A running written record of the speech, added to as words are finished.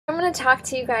want to talk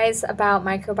to you guys about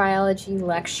Microbiology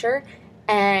Lecture,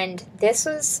 and this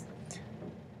was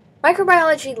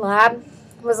Microbiology Lab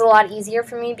was a lot easier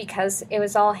for me because it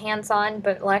was all hands-on,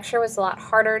 but lecture was a lot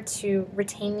harder to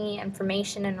retain the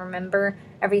information and remember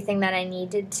everything that I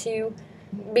needed to,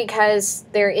 because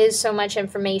there is so much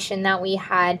information that we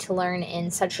had to learn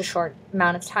in such a short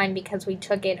amount of time because we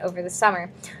took it over the summer.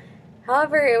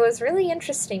 However, it was really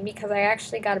interesting because I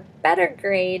actually got a better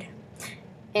grade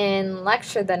in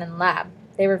lecture than in lab.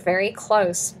 They were very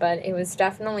close, but it was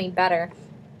definitely better.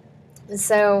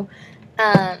 So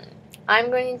I'm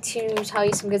going to tell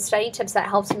you some good study tips that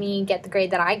helped me get the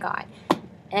grade that I got,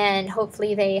 and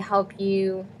hopefully they help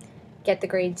you get the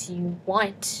grades you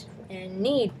want and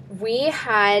need. We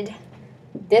had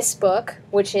this book,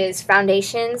 which is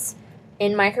Foundations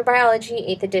in Microbiology,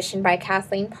 8th edition by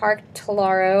Kathleen Park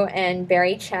Tolaro and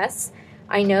Barry Chess.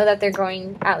 I know that they're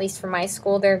going, at least for my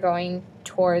school, they're going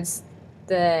towards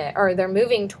they're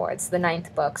moving towards the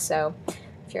 9th book, so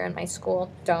if you're in my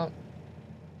school, don't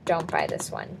buy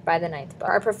this one, buy the 9th book.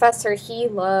 Our professor, he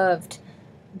loved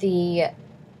the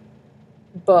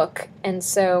book, and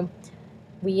so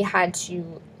we had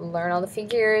to learn all the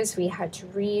figures, we had to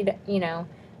read,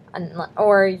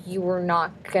 or you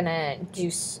weren't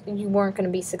gonna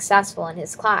be successful in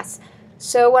his class.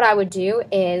 So what I would do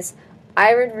is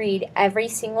I would read every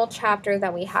single chapter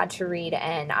that we had to read,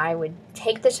 and I would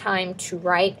take the time to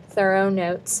write thorough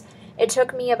notes. It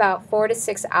took me about 4 to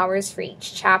 6 hours for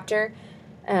each chapter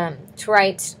to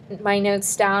write my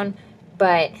notes down,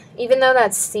 but even though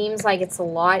that seems like it's a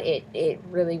lot, it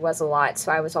really was a lot,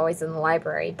 so I was always in the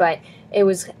library, but it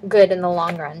was good in the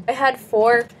long run. I had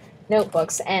 4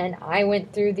 notebooks, and I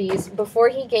went through these. Before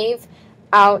he gave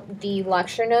out the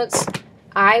lecture notes,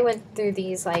 I went through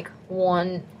these like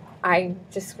one. I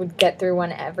just would get through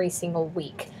one every single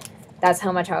week. That's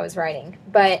how much I was writing.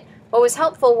 But what was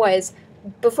helpful was,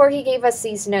 before he gave us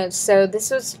these notes, so this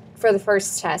was for the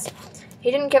first test, he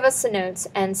didn't give us the notes,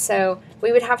 and so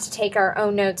we would have to take our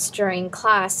own notes during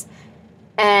class,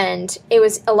 and it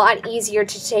was a lot easier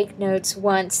to take notes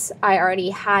once I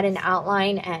already had an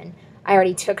outline and I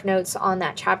already took notes on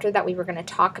that chapter that we were going to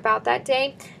talk about that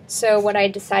day. So what I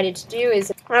decided to do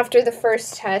is, after the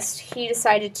first test, he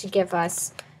decided to give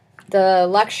us the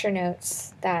lecture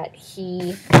notes that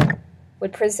he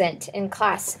would present in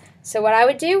class. So what I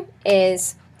would do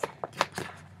is,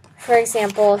 for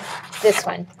example, this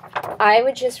one. I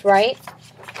would just write,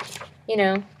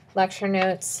 lecture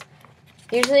notes.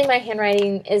 Usually my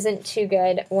handwriting isn't too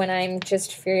good when I'm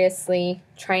just furiously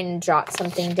trying to jot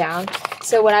something down.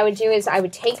 So what I would do is I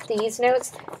would take these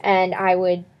notes and I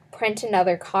would print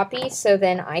another copy, so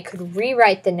then I could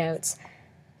rewrite the notes,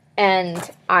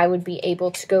 and I would be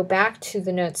able to go back to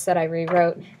the notes that I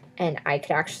rewrote, and I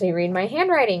could actually read my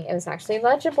handwriting. It was actually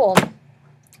legible.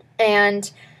 And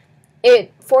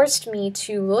it forced me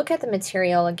to look at the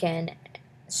material again,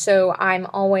 so I'm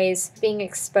always being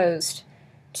exposed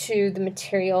to the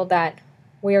material that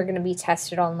we are going to be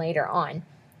tested on later on.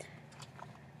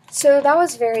 So that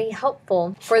was very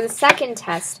helpful. For the second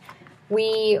test,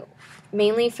 we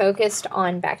mainly focused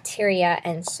on bacteria,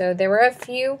 and so there were a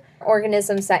few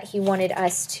organisms that he wanted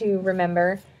us to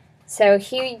remember. So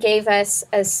he gave us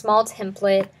a small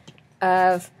template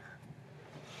of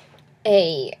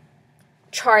a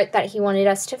chart that he wanted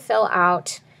us to fill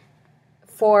out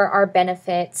for our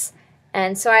benefits,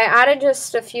 and so I added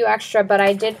just a few extra, but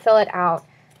I did fill it out,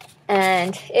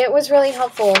 and it was really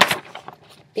helpful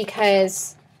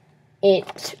because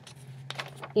it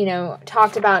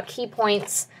talked about key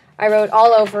points. I wrote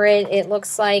all over it. It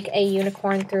looks like a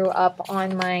unicorn threw up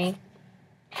on my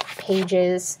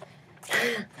pages.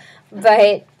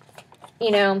 But,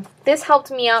 this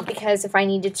helped me out because if I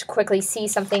needed to quickly see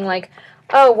something like,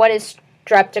 oh, what is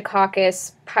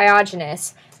Streptococcus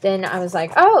pyogenes? Then I was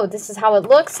like, oh, this is how it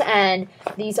looks, and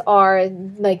these are,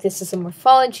 this is the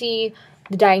morphology,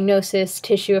 the diagnosis,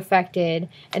 tissue affected,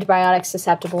 antibiotic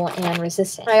susceptible, and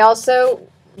resistant. I also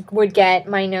would get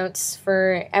my notes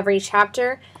for every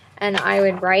chapter, and I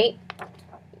would write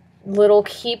little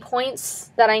key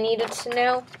points that I needed to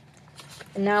know,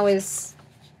 and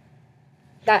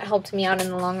that helped me out in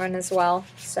the long run as well,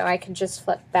 so I could just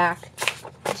flip back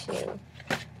to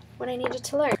what I needed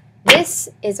to learn. This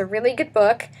is a really good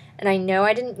book, and I know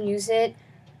I didn't use it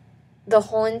the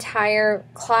whole entire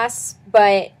class,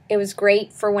 but it was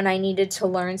great for when I needed to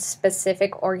learn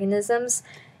specific organisms.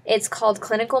 It's called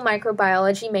Clinical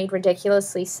Microbiology Made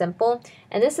Ridiculously Simple,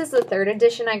 and this is the 3rd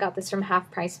edition. I got this from Half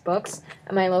Price Books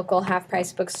at my local Half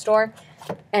Price bookstore,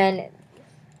 and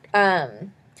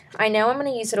I know I'm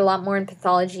going to use it a lot more in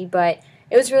pathology, but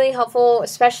it was really helpful,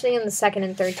 especially in the second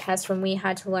and third test when we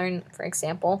had to learn, for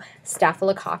example,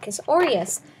 Staphylococcus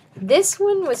aureus. This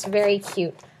one was very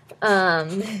cute.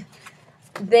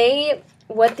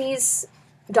 What these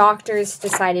doctors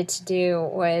decided to do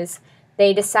was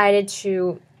they decided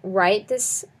to write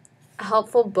this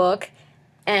helpful book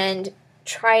and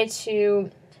try to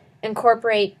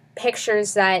incorporate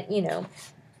pictures that,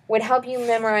 would help you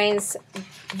memorize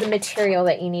the material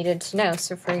that you needed to know.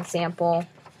 So, for example,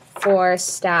 for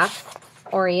Staph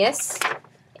aureus,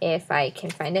 if I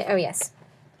can find it, oh yes,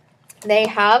 they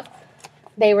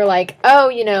were like,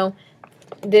 oh,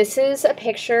 this is a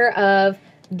picture of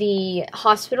the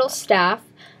hospital staff,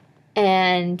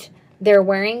 and they're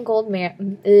wearing gold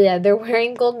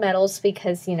medals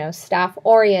because,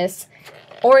 Staph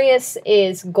aureus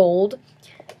is gold,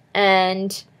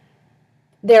 and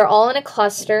they're all in a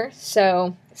cluster.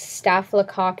 So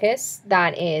Staphylococcus,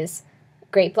 that is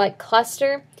grape-like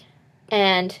cluster,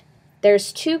 and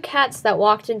there's 2 cats that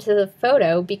walked into the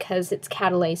photo because it's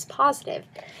catalase positive.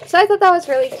 So I thought that was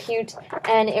really cute,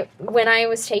 and when I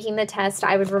was taking the test,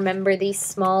 I would remember these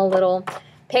small little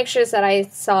pictures that I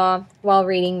saw while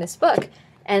reading this book.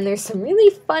 And there's some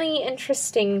really funny,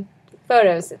 interesting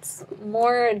photos. It's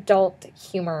more adult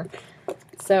humor.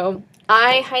 So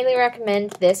I highly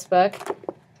recommend this book.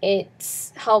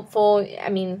 It's helpful. I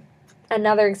mean,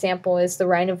 another example is the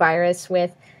Rhino Virus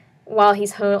while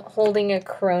he's holding a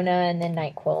Corona and then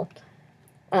NyQuil.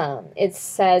 It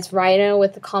says, Rhino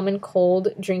with the common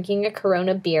cold drinking a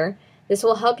Corona beer. This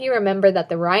will help you remember that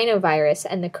the Rhino Virus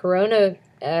and the Corona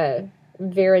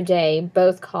Viridae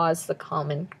both cause the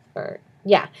common cold.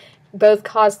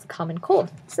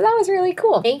 So that was really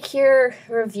cool. Make your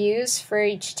reviews for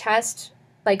each test.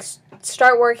 Like,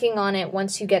 start working on it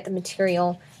once you get the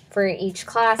material for each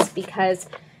class, because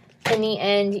in the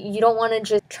end, you don't want to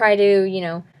just try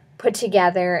to, put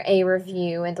together a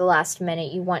review at the last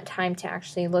minute. You want time to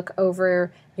actually look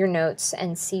over your notes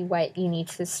and see what you need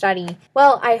to study.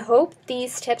 Well, I hope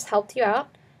these tips helped you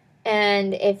out.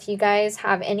 And if you guys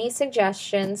have any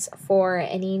suggestions for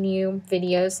any new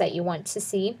videos that you want to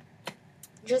see,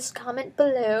 just comment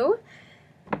below.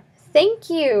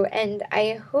 Thank you, and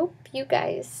I hope you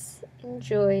guys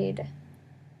enjoyed.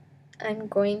 I'm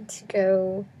going to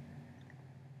go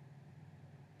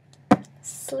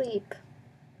sleep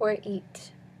or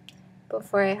eat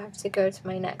before I have to go to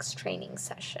my next training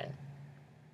session.